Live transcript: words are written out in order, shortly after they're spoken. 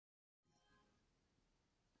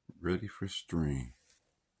Ready for string.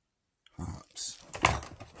 Hops.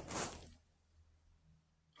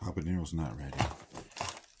 Habanero's not ready.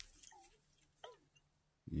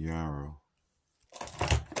 Yarrow.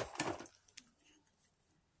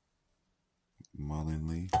 Mullen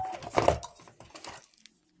leaf.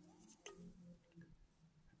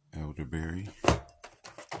 Elderberry.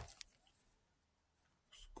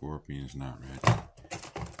 Scorpion's not ready.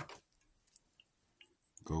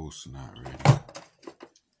 Ghost not ready.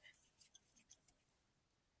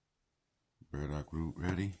 Burdock root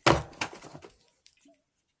ready.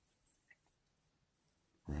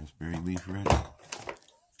 Raspberry leaf ready.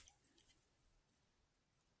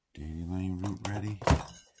 Dandelion root ready.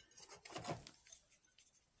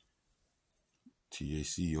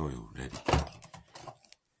 THC oil ready.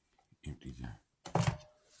 Empty that.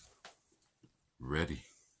 Ready.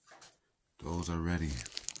 Those are ready.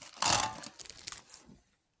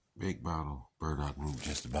 Big bottle, burdock root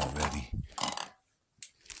just about ready.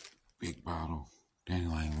 Big bottle,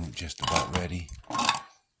 dandelion root just about ready.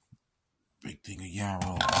 Big thing of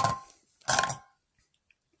yarrow.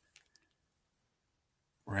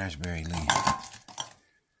 Raspberry leaf.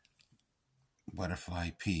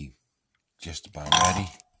 Butterfly pea just about ready.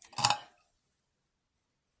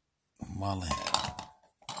 Mullen.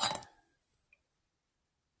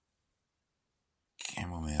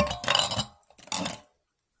 Chamomile.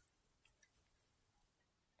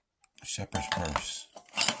 Shepherd's purse.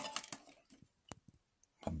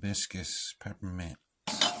 Hibiscus, peppermint,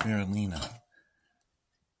 spirulina.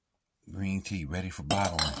 Green tea ready for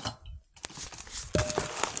bottling.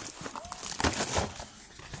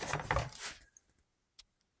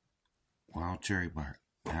 Wild cherry bark,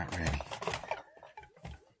 not ready.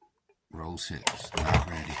 Rose hips, not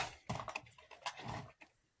ready.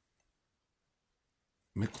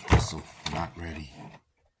 Mickle thistle, not ready.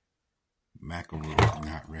 Mackerel,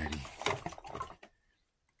 not ready.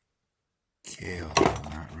 Kale,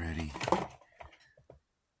 not ready.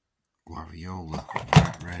 Guaviola,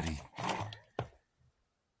 not ready.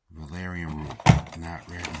 Valerian root, not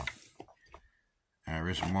ready.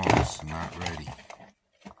 Iris moss, not ready.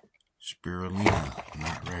 Spirulina,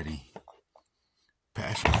 not ready.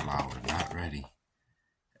 Passion flower, not ready.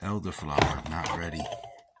 Elderflower, not ready.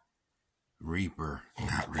 Reaper,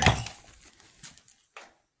 not ready.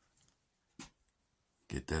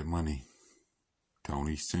 Get that money.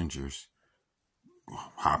 Tony's Tinctures.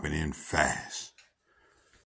 Hopping in fast.